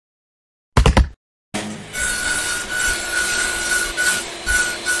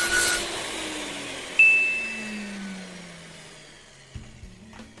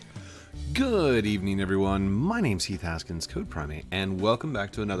Good evening, everyone. My name's Heath Haskins, Code Primate, and welcome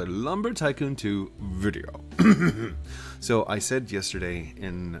back to another Lumber Tycoon 2 video. So I said yesterday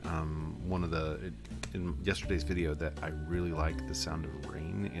in yesterday's video that I really like the sound of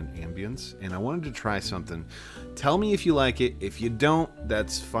rain and ambience, and I wanted to try something. Tell me if you like it. If you don't,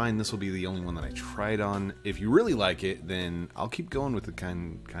 that's fine. This will be the only one that I tried on. If you really like it, then I'll keep going with the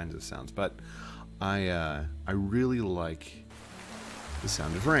kinds of sounds. But I really like the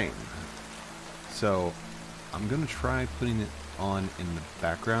sound of rain. So I'm gonna try putting it on in the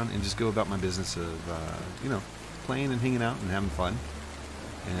background and just go about my business of you know, playing and hanging out and having fun,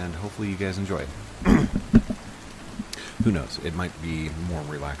 and hopefully you guys enjoy it. Who knows, it might be more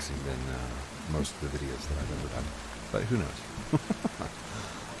relaxing than most of the videos that I've ever done, but who knows.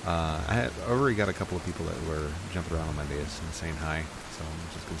 I had already got a couple of people that were jumping around on my base and saying hi, so I'm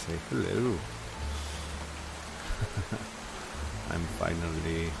just gonna say hello. I'm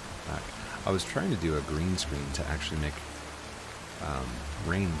finally back. I was trying to do a green screen to actually make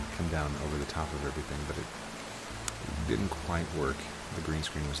rain come down over the top of everything, but it didn't quite work. The green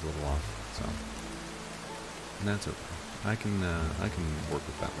screen was a little off, so and that's okay. I can work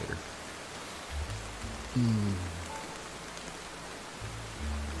with that later.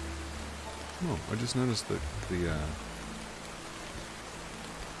 Oh, I just noticed that the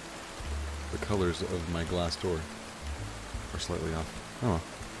colors of my glass door are slightly off. Oh well.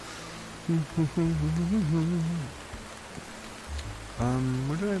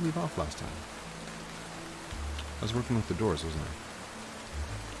 Where did I leave off last time? I was working with the doors, wasn't I?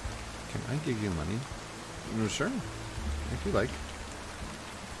 Can I give you money? Sure, if you like.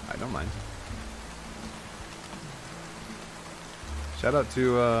 I don't mind. Shout out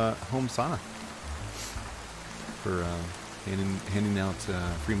to Home Sauna for handing out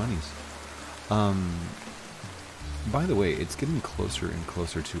free monies. By the way, it's getting closer and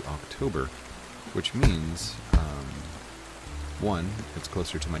closer to October, which means, one, it's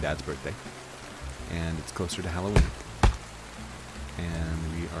closer to my dad's birthday, and it's closer to Halloween.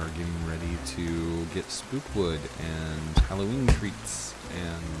 And we are getting ready to get spookwood and Halloween treats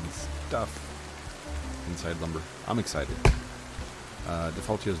and stuff inside lumber. I'm excited.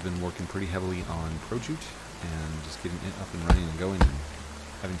 Defaultio has been working pretty heavily on PROJOOT and just getting it up and running and going and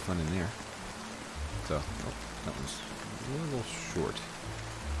having fun in there. So, oh, that was a little short.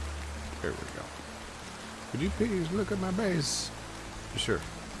 There we go. Could you please look at my base? Sure.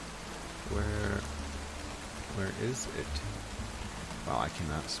 Where is it? Wow, I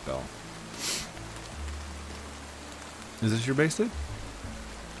cannot spell. Is this your base, dude?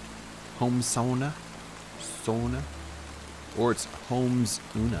 Home Sauna? Sauna? Or it's Homes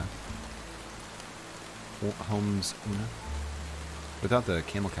Una. Homes Una. Without the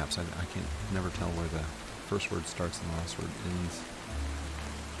camel caps, I can't never tell where the first word starts and the last word ends.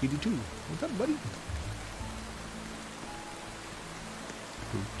 LT2, what's up, buddy?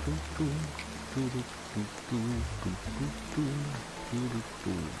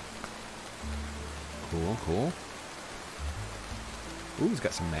 Cool, cool. Ooh, he's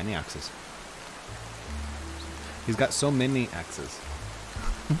got some many axes. He's got so many axes.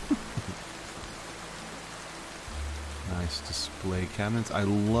 Nice display cabinets. I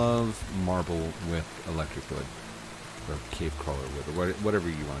love marble with electric wood, or cave crawler wood, or whatever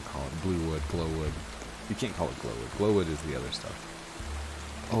you want to call it. Blue wood, glow wood. You can't call it glow wood. Glow wood is the other stuff.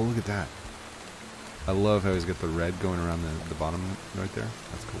 Oh, look at that. I love how he's got the red going around the bottom right there.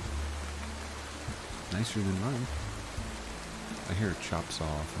 That's cool. Nicer than mine. I hear a chop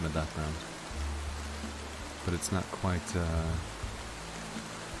saw from the background, but it's not quite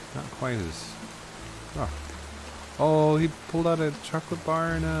as. Oh, he pulled out a chocolate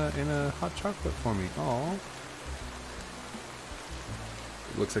bar and a hot chocolate for me. Oh.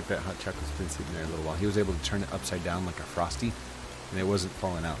 It looks like that hot chocolate's been sitting there a little while. He was able to turn it upside down like a Frosty, and it wasn't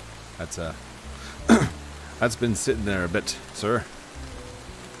falling out. That's that's been sitting there a bit, sir.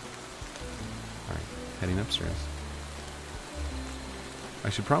 Alright, heading upstairs. I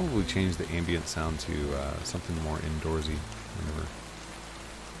should probably change the ambient sound to something more indoorsy. Whenever.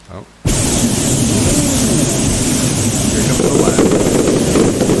 Oh. Here comes the lab.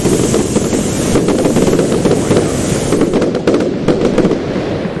 Oh my god.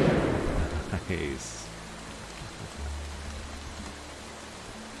 Nice.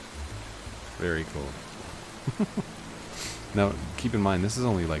 Very cool. Now, keep in mind, this is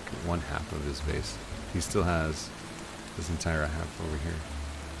only like one half of his base. He still has this entire half over here.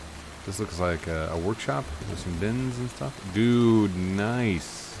 This looks like a workshop with some bins and stuff. Dude,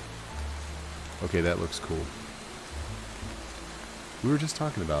 nice. Okay, that looks cool. We were just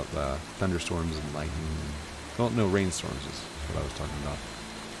talking about thunderstorms and lightning. Well, no, rainstorms is what I was talking about.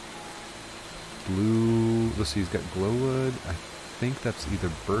 blue. Let's see, he's got glowwood. I think that's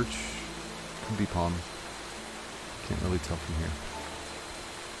either birch, could be palm. Can't really tell from here.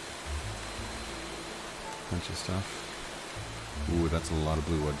 Bunch of stuff. Ooh, that's a lot of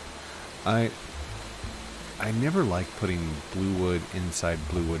blue wood. I never like putting blue wood inside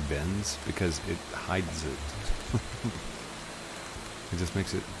blue wood bins because it hides it. It just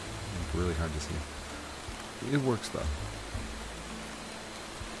makes it really hard to see. It works though.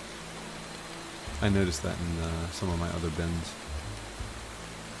 I noticed that in some of my other bins.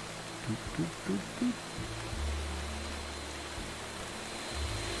 Doop, doop, doop, doop.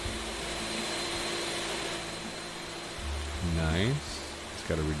 Nice. It's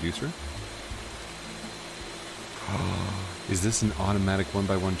got a reducer. Is this an automatic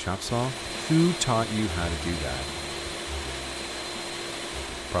 1x1 chop saw? Who taught you how to do that?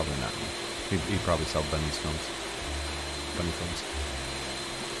 Probably not me. He'd probably sell Bunny's films. Bunny films.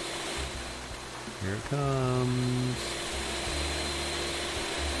 Here it comes.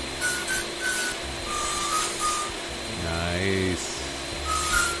 Nice.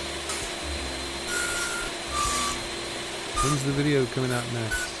 When's the video coming out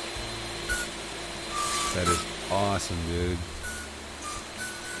next? That is awesome, dude.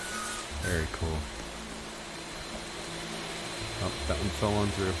 Very cool. Oh, that one fell on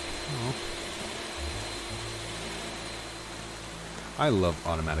through. Oh. I love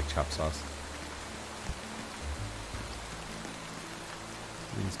automatic chop saws.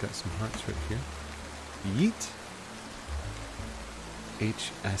 And he's got some hearts right here. Yeet.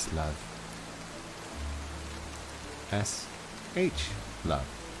 HS love. SH love.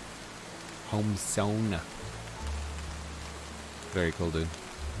 Home zone. Very cool, dude.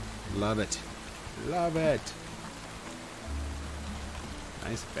 Love it. Love it.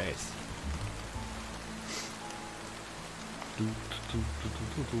 Nice face.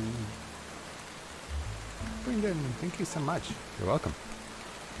 Brendan, thank you so much. You're welcome.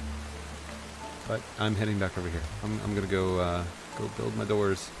 But I'm heading back over here. I'm gonna go build my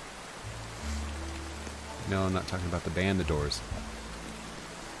doors. No, I'm not talking about the band, The Doors.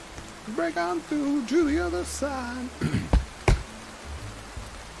 Break on through to the other side.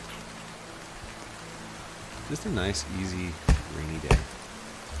 Just a nice, easy, rainy day.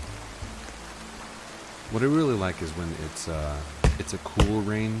 What I really like is when it's a cool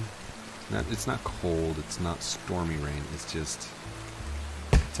rain. It's not cold. It's not stormy rain. It's just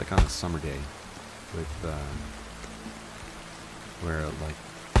it's like on a summer day with where like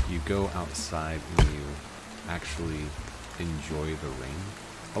you go outside and you actually enjoy the rain.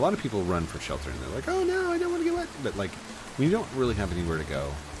 A lot of people run for shelter and they're like, oh no, I don't want to get wet. But like, when you don't really have anywhere to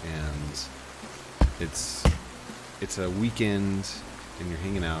go and it's a weekend and you're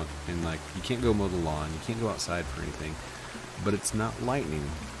hanging out and like, you can't go mow the lawn, you can't go outside for anything, but it's not lightning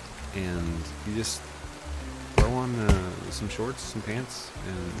and you just throw on some shorts, some pants,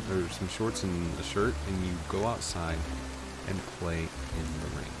 or some shorts and a shirt and you go outside and play in the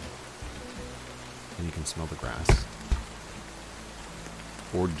rain. And you can smell the grass.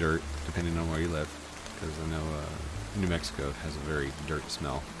 Or dirt, depending on where you live. Because I know New Mexico has a very dirt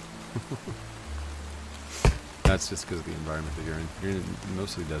smell. That's just because of the environment that you're in. You're in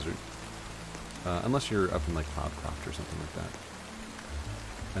mostly desert. Unless you're up in like Cloudcroft or something like that.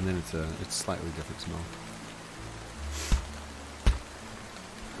 And then it's slightly different smell.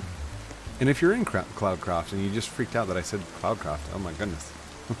 And if you're in Cloudcroft and you just freaked out that I said Cloudcroft, oh my goodness.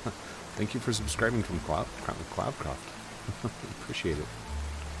 Thank you for subscribing from Cloudcroft. Appreciate it.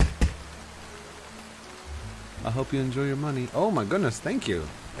 I hope you enjoy your money. Oh my goodness, thank you.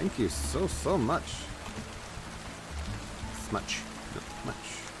 Thank you so much. Much.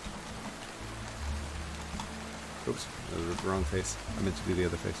 Oops, that was the wrong face. I meant to do the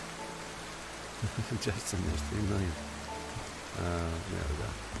other face. Justin, there's 3 million. There we go.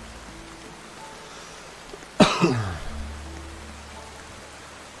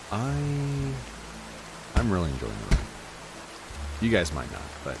 I'm really enjoying the rain. You guys might not,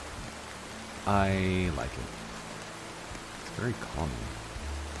 but I like it. It's very calming.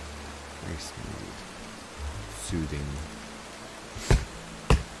 Very smooth. Soothing.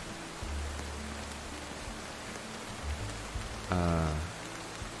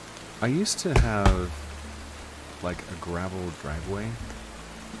 I used to have like a gravel driveway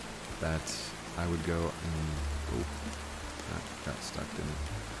that I would go and that got stuck in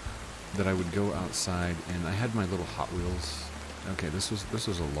it. That I would go outside and I had my little Hot Wheels. Okay, this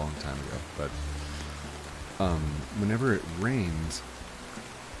was a long time ago, but whenever it rained,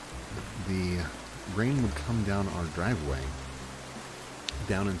 the rain would come down our driveway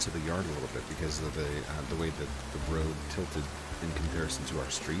down into the yard a little bit because of the way that the road tilted in comparison to our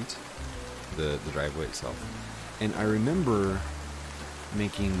street. the driveway itself. And I remember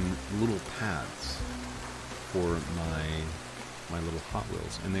making little paths for my little Hot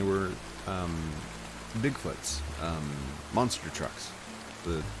Wheels, and they were Bigfoots, monster trucks.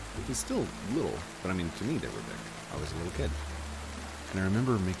 It was still little, but I mean, to me they were big. I was a little kid. And I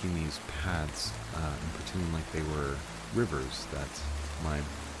remember making these paths and pretending like they were rivers that my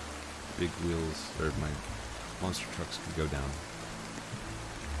big wheels, or my monster trucks could go down.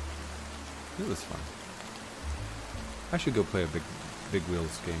 It was fun. I should go play a big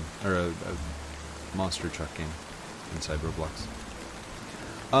wheels game, or a monster truck game inside Roblox.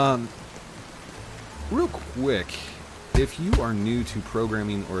 Real quick, if you are new to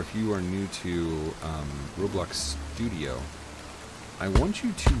programming, or if you are new to Roblox Studio, I want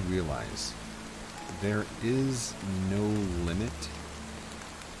you to realize there is no limit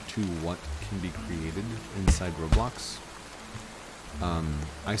to what can be created inside Roblox.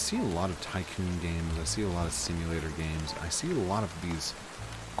 I see a lot of Tycoon games, I see a lot of simulator games, I see a lot of these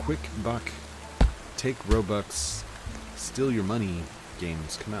quick buck, take Robux, steal your money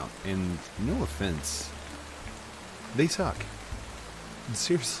games come out, and no offense, they suck.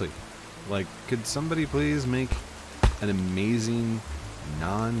 Seriously, like, could somebody please make an amazing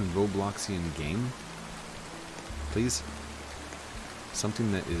non-Robloxian game? Please?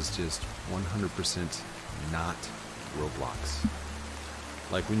 Something that is just 100% not Roblox.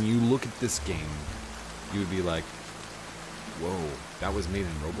 Like, when you look at this game, you would be like, whoa, that was made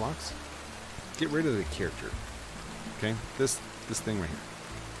in Roblox? Get rid of the character. Okay? This thing right here.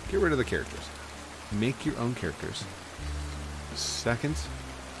 Get rid of the characters. Make your own characters. Second,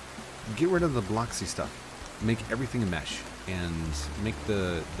 get rid of the bloxy stuff. Make everything a mesh. And make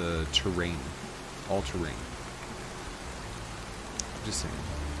the terrain all terrain. Just saying.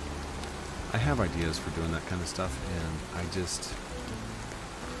 I have ideas for doing that kind of stuff, and I just...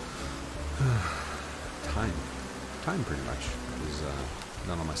 Time pretty much is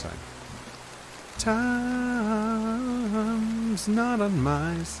not on my side. Time's not on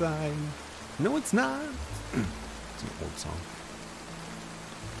my side. No, it's not. It's an old song.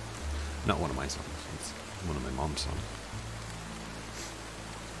 Not one of my songs. It's one of my mom's songs.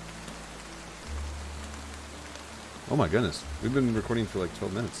 Oh my goodness. We've been recording for like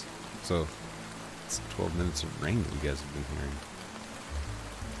 12 minutes. So it's 12 minutes of rain that you guys have been hearing.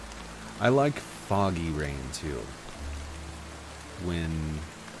 I like foggy rain too. When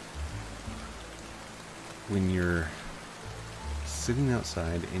you're sitting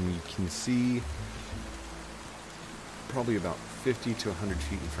outside and you can see probably about 50 to 100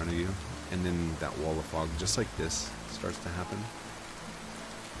 feet in front of you, and then that wall of fog, just like this, starts to happen.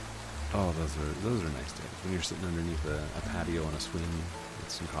 Oh, those are nice days. When you're sitting underneath a patio on a swing with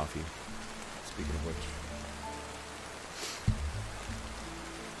some coffee. Speaking of which.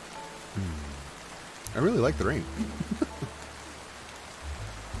 I really like the rain.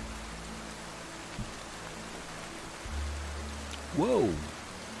 Whoa!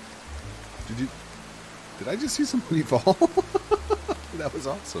 Did I just see somebody fall? That was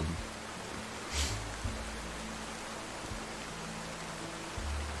awesome.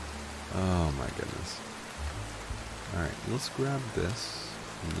 Oh my goodness. Alright, let's grab this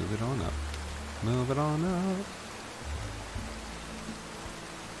and move it on up. Move it on up.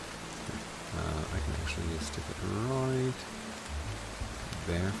 I can actually stick it right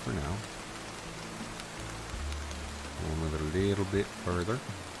there for now. We'll move it a little bit further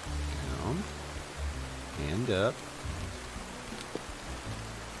down and up.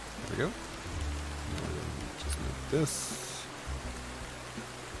 There we go. Just move this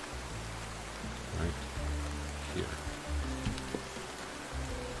right here.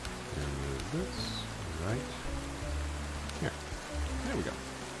 And move this right here. There we go.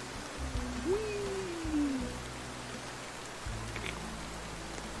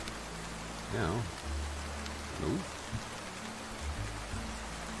 Now, move.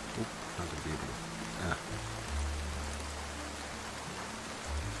 Oop, not gonna be able to.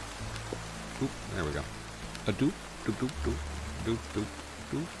 Oop, there we go. A doop, doop, doop, doop, doop, doop,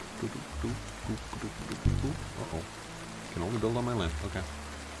 doop, doop, doop, doop, doop, doop, doop, doop. Uh-oh. Can only build on my land. Okay.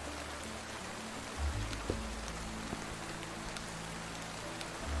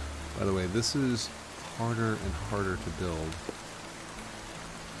 By the way, this is harder and harder to build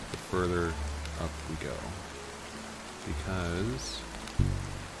the further up we go. Because...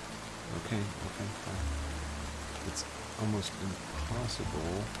 Okay, fine. It's almost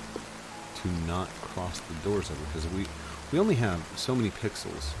impossible to not cross the doors over, because we only have so many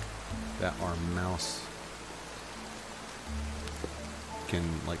pixels that our mouse can,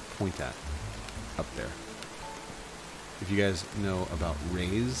 like, point at up there. If you guys know about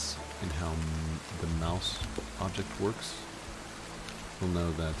rays in how the mouse object works, you'll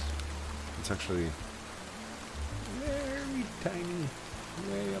know that it's actually very tiny,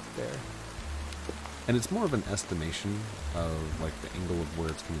 way up there. And it's more of an estimation of like the angle of where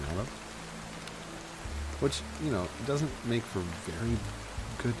it's coming out of, which, you know, doesn't make for very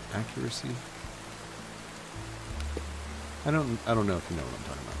good accuracy. I don't know if you know what I'm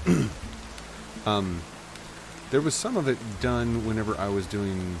talking about. There was some of it done whenever I was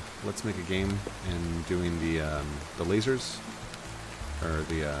doing Let's Make a Game and doing the lasers, or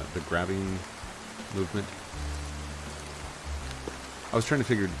the grabbing movement. I was trying to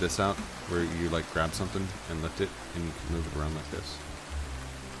figure this out, where you like grab something and lift it, and you can move it around like this.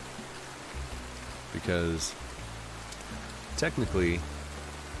 Because technically,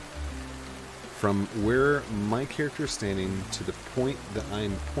 from where my character is standing to the point that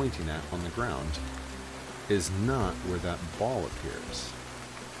I'm pointing at on the ground is not where that ball appears.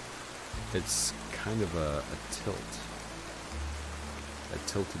 It's kind of a tilt. A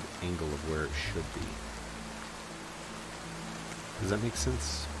tilted angle of where it should be. Does that make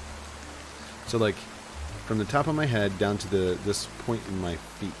sense? So like, from the top of my head down to this point in my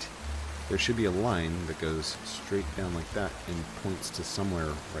feet, there should be a line that goes straight down like that and points to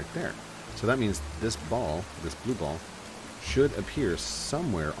somewhere right there. So that means this ball, this blue ball, should appear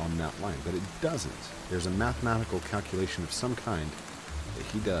somewhere on that line, but it doesn't. There's a mathematical calculation of some kind that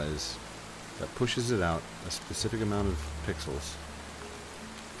he does that pushes it out a specific amount of pixels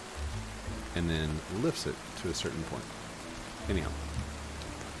and then lifts it to a certain point. Anyhow,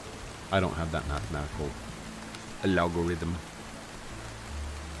 I don't have that mathematical algorithm.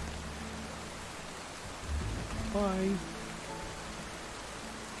 Bye.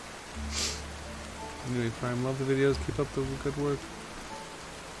 Anyway, Prime, love the videos. Keep up the good work.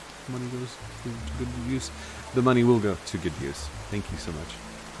 Money goes to good use. The money will go to good use. Thank you so much.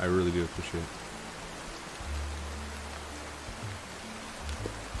 I really do appreciate it.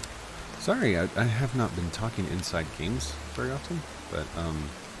 Sorry, I have not been talking inside games very often, but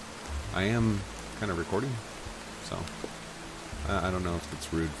I am kind of recording, so I don't know if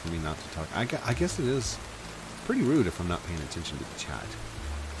it's rude for me not to talk. I guess it is pretty rude if I'm not paying attention to the chat,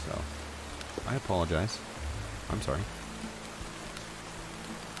 so I apologize. I'm sorry.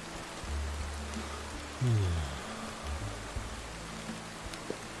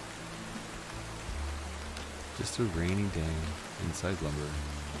 Just a rainy day inside lumber.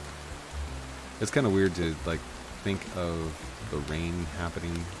 It's kind of weird to like think of the rain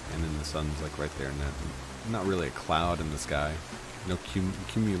happening and then the sun's like right there, and that not really a cloud in the sky, no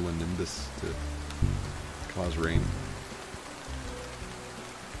cumulonimbus to cause rain.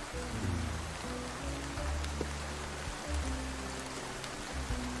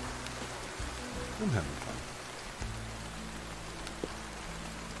 I'm having fun.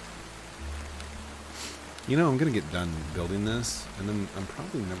 You know, I'm gonna get done building this, and then I'm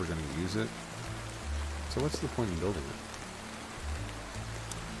probably never gonna use it. So what's the point in building it?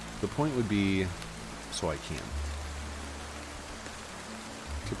 The point would be so I can.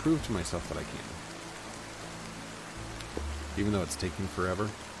 To prove to myself that I can. Even though it's taking forever.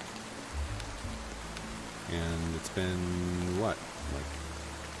 And it's been, what, like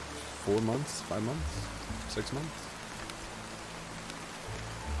 4 months, 5 months, 6 months?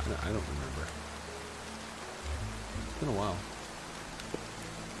 I don't remember. It's been a while.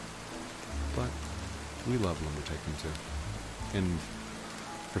 But we love Lumber Tycoon too. And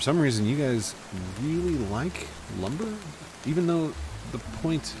for some reason you guys really like lumber, even though the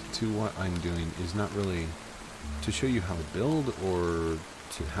point to what I'm doing is not really to show you how to build or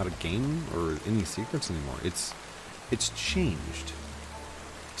to how to game or any secrets anymore. It's changed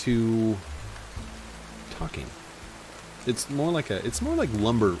to talking. It's more like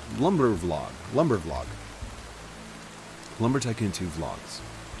lumber vlog. Lumber Tycoon 2 vlogs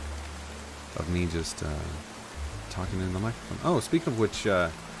of me just talking in the microphone. Oh, speaking of which,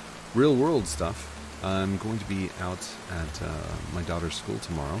 real world stuff, I'm going to be out at my daughter's school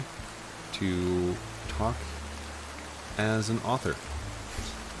tomorrow to talk as an author.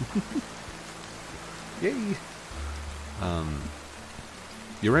 Yay!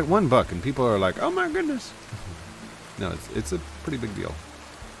 You write one book and people are like, oh my goodness! No, it's a pretty big deal.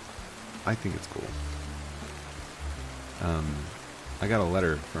 I think it's cool. I got a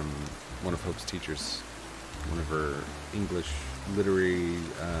letter from one of Hope's teachers, one of her English literary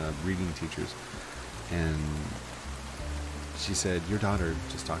reading teachers, and she said, your daughter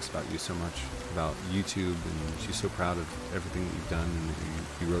just talks about you so much, about YouTube, and she's so proud of everything that you've done,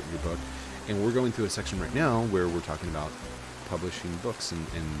 and you wrote your book. And we're going through a section right now where we're talking about publishing books and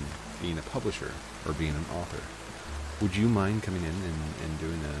being a publisher or being an author. would you mind coming in and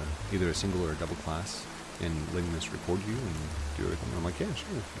doing either a single or a double class and letting us record you and do everything? I'm like, yeah,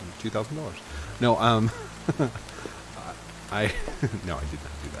 sure, $2,000. No, I no, I did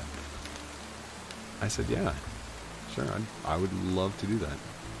not do that. I said, yeah, sure, I would love to do that.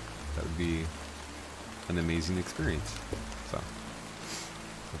 That would be an amazing experience. So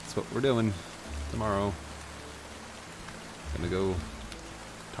that's what we're doing tomorrow. Gonna go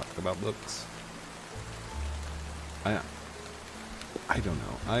talk about books. I don't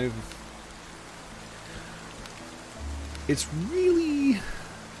know. It's really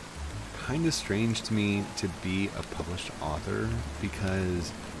kind of strange to me to be a published author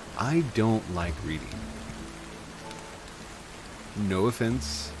because I don't like reading. No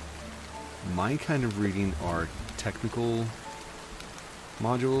offense. My kind of reading are technical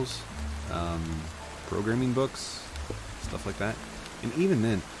modules, programming books, stuff like that. And even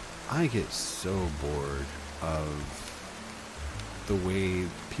then, I get so bored of the way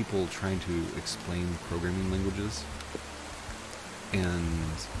people trying to explain programming languages.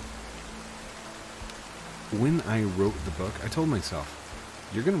 And when I wrote the book, I told myself,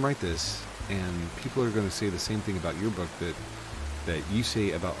 you're going to write this, and people are going to say the same thing about your book that you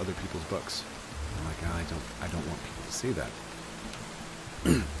say about other people's books. I'm like, I don't want people to say that.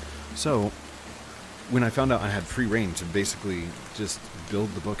 So, when I found out I had free reign to basically just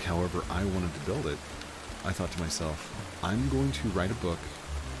build the book however I wanted to build it, I thought to myself, I'm going to write a book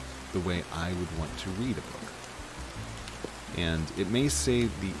the way I would want to read a book. And it may say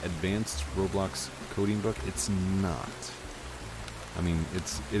the advanced Roblox coding book. It's not. I mean,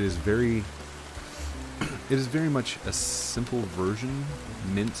 it is very much a simple version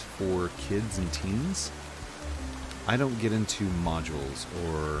meant for kids and teens. I don't get into modules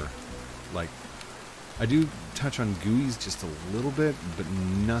or like, I do touch on GUIs just a little bit, but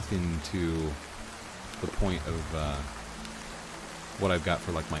nothing to the point of what I've got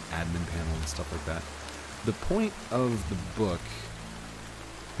for like my admin panel and stuff like that. The point of the book,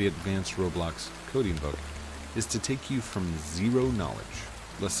 the Advanced Roblox Coding Book, is to take you from zero knowledge.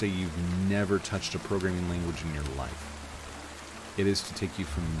 Let's say you've never touched a programming language in your life. It is to take you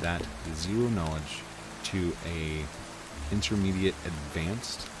from that zero knowledge to a intermediate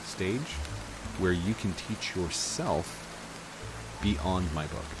advanced stage where you can teach yourself beyond my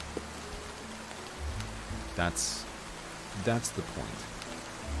book. That's the point.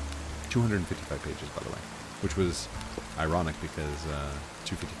 255 pages, by the way, which was ironic because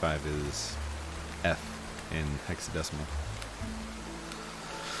 255 is F in hexadecimal.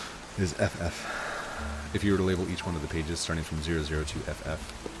 It is FF. If you were to label each one of the pages starting from 00 to FF,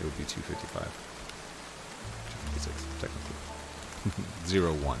 it would be 255. 256, technically.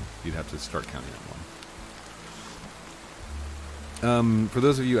 01. You'd have to start counting at 1. For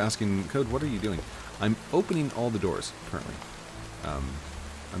those of you asking, Code, what are you doing? I'm opening all the doors currently.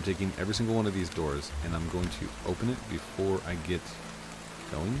 I'm taking every single one of these doors and I'm going to open it before I get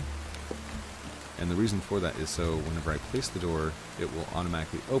going. And the reason for that is so whenever I place the door, it will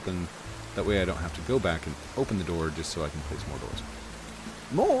automatically open. That way I don't have to go back and open the door just so I can place more doors.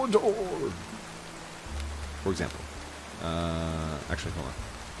 More doors! For example. Actually, hold on.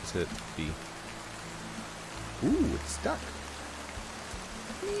 Let's hit B. Ooh, it's stuck.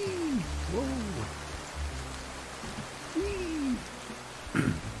 Whee! Whoa!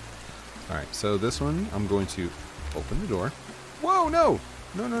 Alright, so this one, I'm going to open the door. Whoa, no!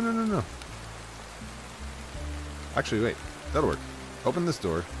 No, no, no, no, no. Actually, wait. That'll work. Open this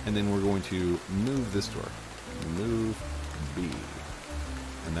door, and then we're going to move this door. Move B.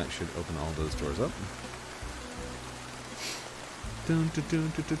 And that should open all those doors up.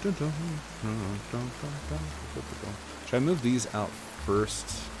 Should I move these out first?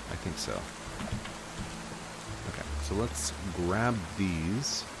 I think so. Okay, so let's grab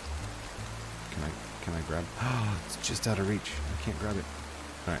these. Can I grab? Oh, it's just out of reach. I can't grab it.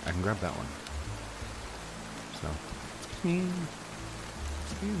 Alright, I can grab that one. So, excuse me.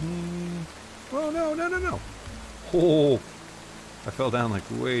 Excuse me. Oh, no, no, no, no. Oh, I fell down like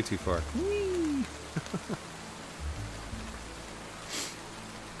way too far. Whee!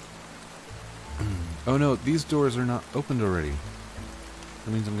 Oh no, these doors are not opened already.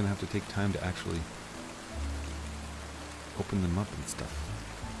 That means I'm going to have to take time to actually open them up and stuff.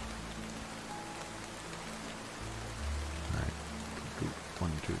 Alright.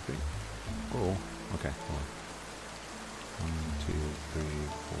 1, 2, 3. Oh, okay, hold on. 1, 2, 3,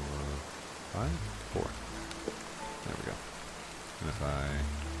 4, 5, 4. There we go. And if I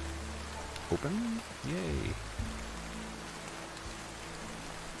open, yay.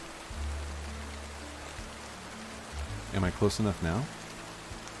 Am I close enough now?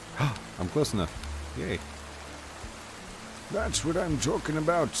 I'm close enough. Yay. That's what I'm talking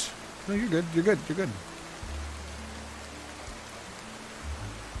about. No, you're good. You're good. You're good.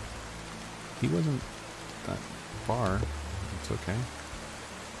 He wasn't that far. It's okay.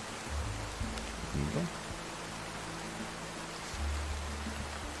 Okay.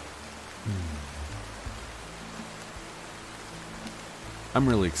 I'm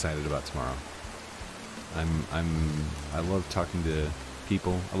really excited about tomorrow. I love talking to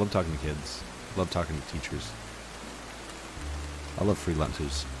people. I love talking to kids. I love talking to teachers. I love free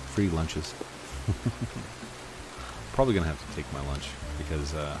lunches. Free lunches. Probably gonna have to take my lunch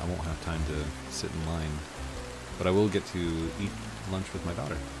because I won't have time to sit in line. But I will get to eat lunch with my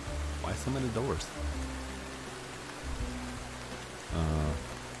daughter. Why so many doors?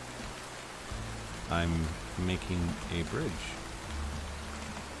 I'm making a bridge.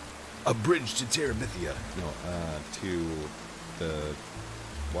 A bridge to Terabithia. No, to the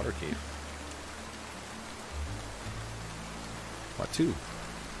water cave. What to?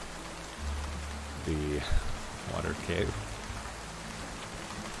 The water cave.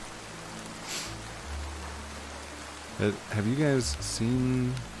 Have you guys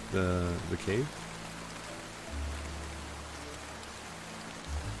seen the cave?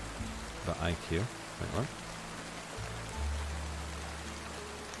 The IQ. Wait, what?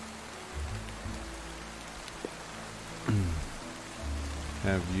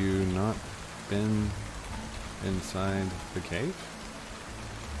 Have you not been inside the cave?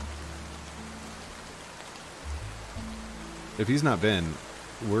 If he's not been,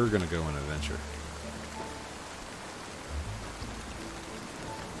 we're gonna go on an adventure.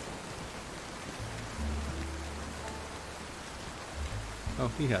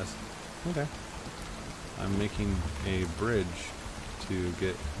 Oh, he has. Okay. I'm making a bridge to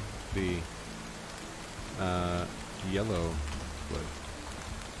get the yellow wood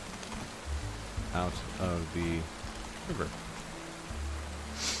out of the river.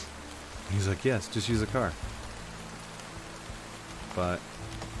 He's like, yes, just use a car. But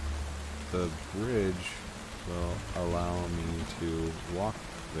the bridge will allow me to walk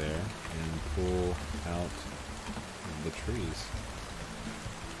there and pull out the trees.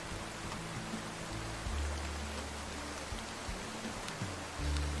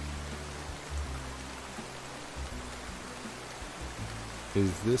 Is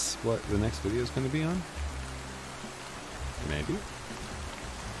this what the next video is going to be on? Maybe.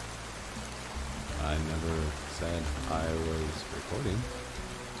 I never said I was recording.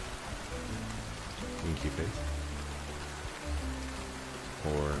 Winky face.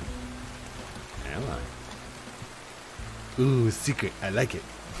 Or am I? Ooh, secret. I like it.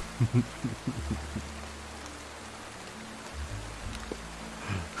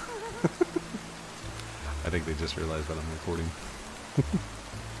 I think they just realized that I'm recording.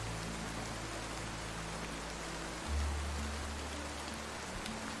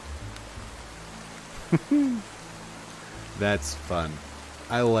 That's fun.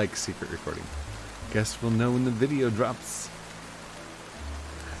 I like secret recording. Guess we'll know when the video drops.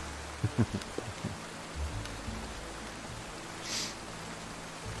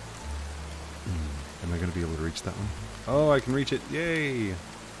 Am I going to be able to reach that one? Oh, I can reach it. Yay!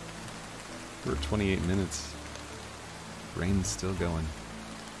 We're at 28 minutes. Rain's still going.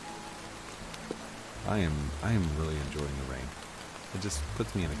 I am really enjoying the rain. It just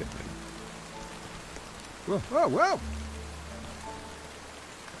puts me in a good mood. Whoa, whoa, whoa!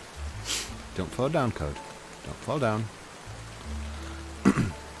 Don't fall down, Code. Don't fall down.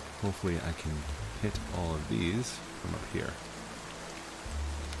 Hopefully I can hit all of these from up here.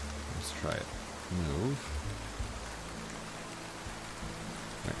 Let's try it. Move.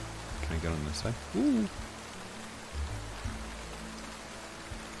 Right. Can I get on this side? Ooh!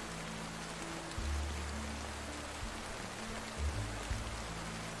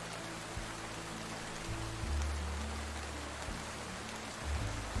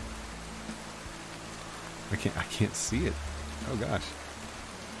 I can't see it. Oh gosh.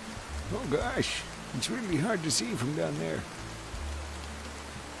 Oh gosh. It's really hard to see from down there.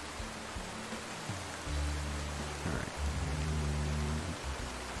 Alright.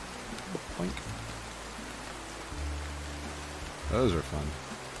 Boink. Those are fun.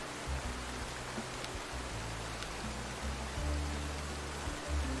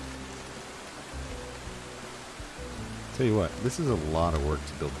 Tell you what, this is a lot of work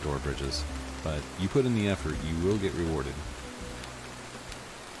to build door bridges. But you put in the effort, you will get rewarded.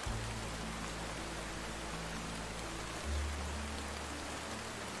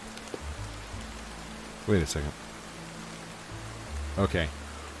 Wait a second. Okay.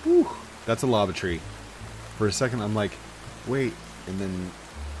 Whew, that's a lava tree. For a second, I'm like, wait, and then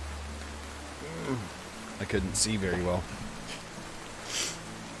I couldn't see very well.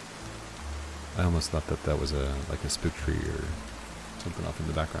 I almost thought that that was like a spook tree or something off in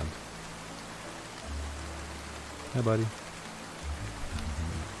the background. Hi, buddy.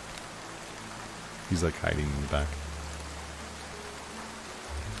 He's like hiding in the back.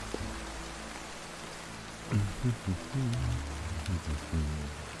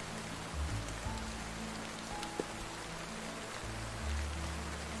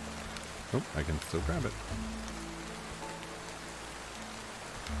 Oh, I can still grab it.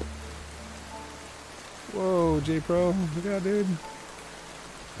 Whoa, J-Pro. Look out, dude.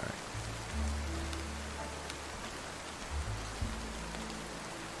 Alright.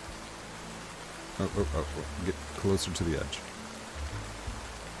 Oh. Get closer to the edge.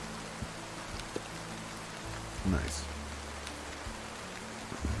 Nice.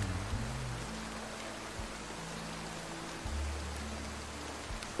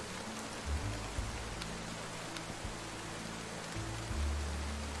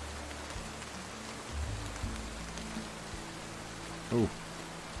 Oh.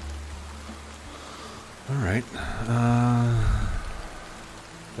 Alright.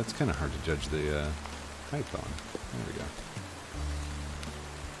 That's kind of hard to judge the height on. There we go.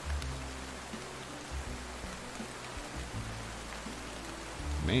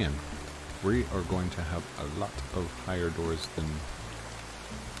 Man, we are going to have a lot of higher doors than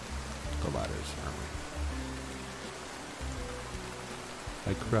the ladders, aren't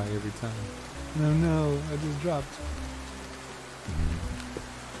we? I cry every time. No, I just dropped.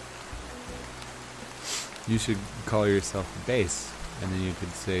 You should call yourself base, and then you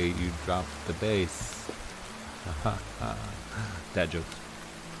could say you dropped the base. Dad jokes.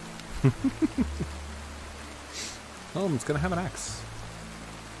 Oh, it's gonna have an axe.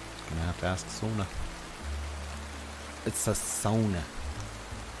 Gonna have to ask Sona. It's a Sona.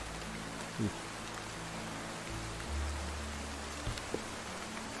 Ooh.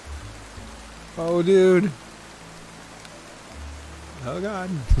 Oh, dude. Oh, God.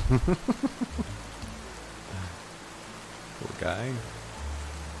 Poor guy.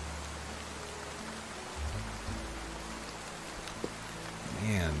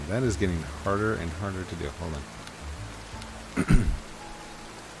 Man, that is getting harder and harder to do. Hold on.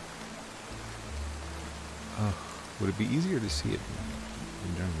 Would it be easier to see it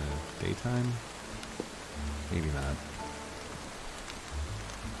during the daytime? Maybe not.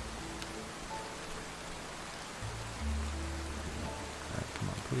 Alright, come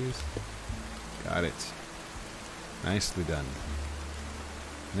on, please. Got it. Nicely done.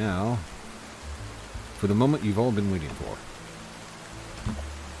 Now, for the moment you've all been waiting for.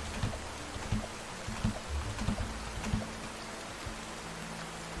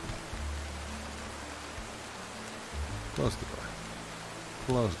 Close the door.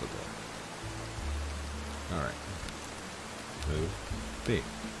 Close the door. Alright. Move. B.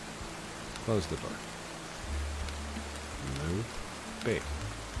 Close the door. Move. B.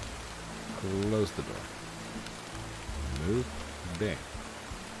 Close the door. Move. B.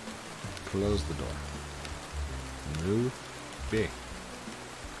 Close the door. Move. B.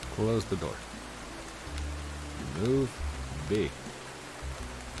 Close the door. Move. B.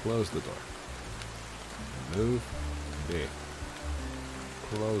 Close the door. Move. B.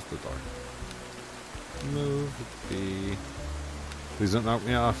 Close the door. Move B. Please don't knock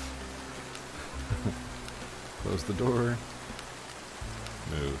me off. Close the door.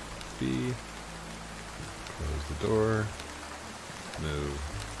 Move B. Close the door. Move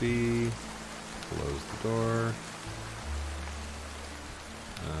B. Close the door.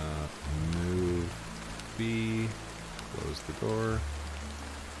 Move B. Close the door.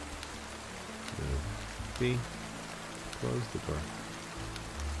 Move B. Close the door.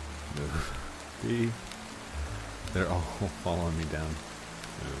 Move B. They're all following me down.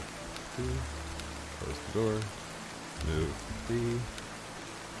 Move B. Close the door. Move B.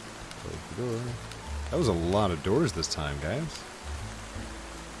 Close the door. That was a lot of doors this time, guys.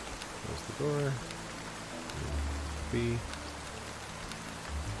 Close the door. Move B.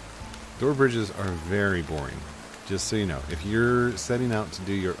 Door bridges are very boring. Just so you know, if you're setting out to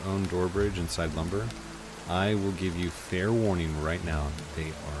do your own door bridge inside lumber, I will give you fair warning right now.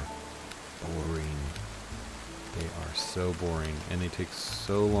 They are boring. They are so boring, and they take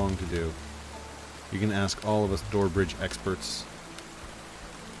so long to do. You can ask all of us door bridge experts.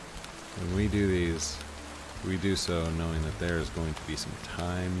 When we do these, we do so knowing that there is going to be some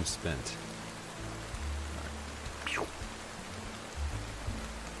time spent. Right.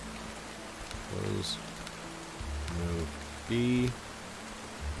 Close. Move B.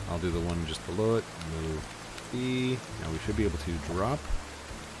 I'll do the one just below it. Move B. Now we should be able to drop.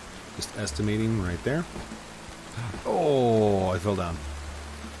 Just estimating right there. Oh, I fell down.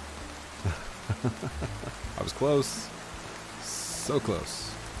 I was close. So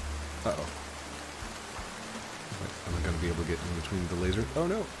close. Uh-oh. Wait, am I going to be able to get in between the laser? Oh,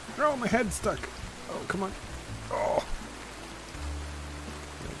 no. No, my head's stuck. Oh, come on. Oh.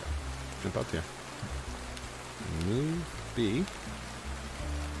 There we go. Jump out there. Move B.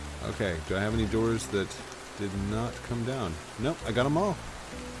 Okay, do I have any doors that did not come down? Nope, I got them all.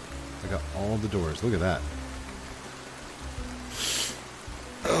 I got all the doors. Look at that.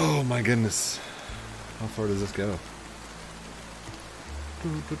 Oh my goodness. How far does this go?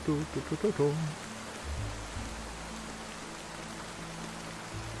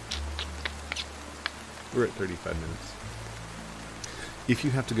 We're at 35 minutes. If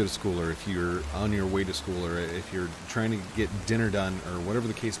you have to go to school, or if you're on your way to school, or if you're trying to get dinner done, or whatever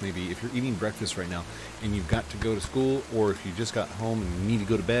the case may be, if you're eating breakfast right now and you've got to go to school, or if you just got home and need to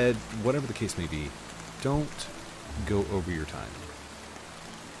go to bed, whatever the case may be, don't go over your time.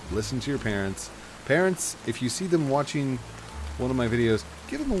 Listen to your parents. Parents, if you see them watching one of my videos,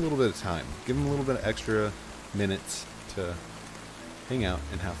 give them a little bit of time. Give them a little bit of extra minutes to hang out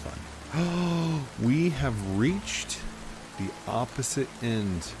and have fun. Oh, we have reached the opposite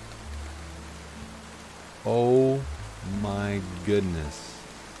end. Oh my goodness.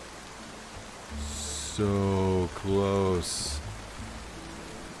 So close.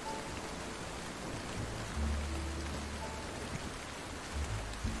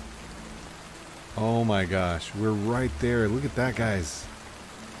 Oh my gosh, we're right there. Look at that, guys.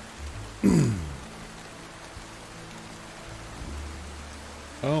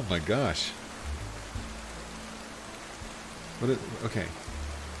 Oh my gosh. Okay.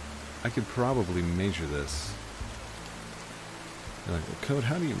 I could probably measure this. You're like, well, Code,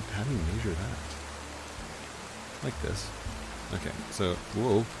 how do you measure that? Like this. Okay, so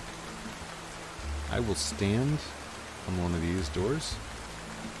whoa. I will stand on one of these doors,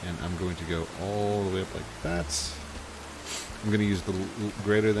 and I'm going to go all the way up like that. I'm going to use the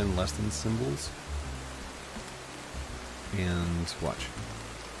greater than, less than symbols. And watch.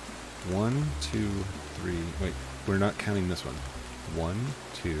 1, 2, 3. Wait, we're not counting this one. 1,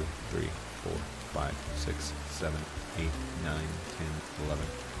 2, 3, 4, 5, 6, 7, 8, 9, 10, 11,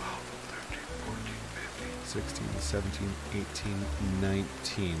 13, 14, 15, 16, 17, 18,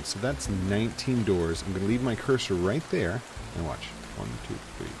 19. So that's 19 doors. I'm going to leave my cursor right there. And watch. 1, 2,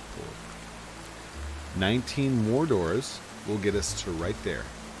 3, 4. 19 more doors will get us to right there.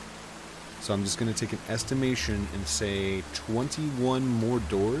 So I'm just going to take an estimation and say 21 more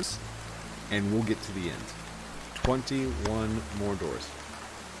doors, and we'll get to the end. 21 more doors.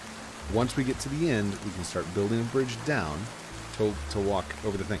 Once we get to the end, we can start building a bridge down to walk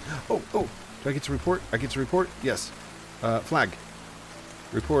over the thing. Oh, do I get to report? I get to report? Yes. Flag.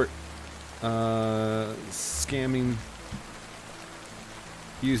 Report. Scamming.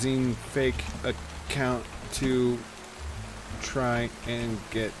 Using fake account to try and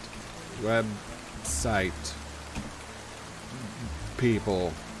get website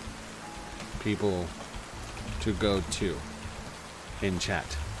people to go to in chat.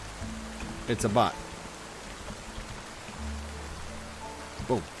 It's a bot.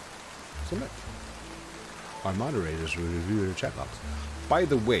 Boom. Submit. Our moderators will review your chat logs. By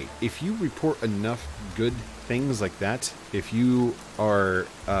the way, if you report enough good things like that, if you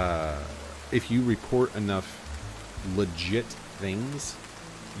report enough legit things,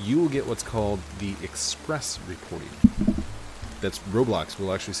 you will get what's called the express reporting. That's Roblox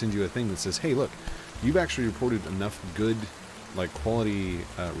will actually send you a thing that says, hey, look, you've actually reported enough good, like, quality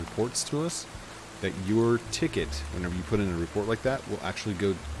reports to us that your ticket, whenever you put in a report like that, will actually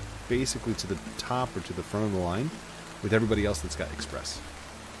go basically to the top or to the front of the line with everybody else that's got express.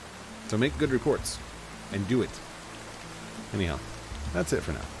 So make good reports and do it. Anyhow, that's it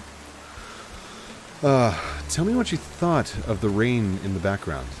for now. Tell me what you thought of the rain in the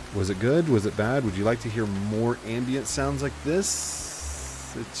background. Was it good? Was it bad? Would you like to hear more ambient sounds like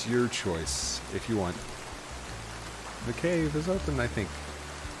this? It's your choice, if you want. The cave is open, I think.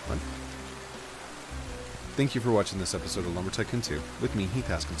 What? Thank you for watching this episode of Lumber Tycoon 2 with me, Heath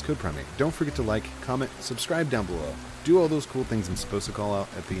Haskins, Code Primate. Don't forget to like, comment, subscribe down below. Do all those cool things I'm supposed to call out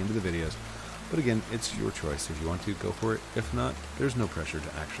at the end of the videos. But again, it's your choice. If you want to, go for it. If not, there's no pressure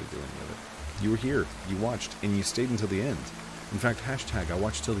to actually do any of it. You were here, you watched, and you stayed until the end. In fact, hashtag I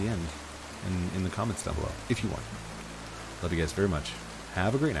watched till the end in the comments down below, if you want. Love you guys very much.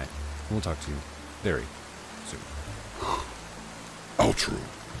 Have a great night, and we'll talk to you very soon. Outro.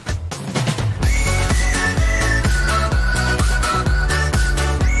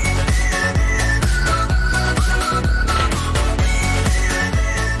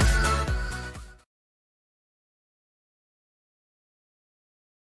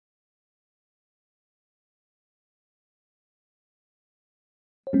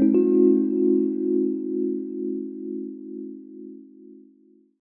 you.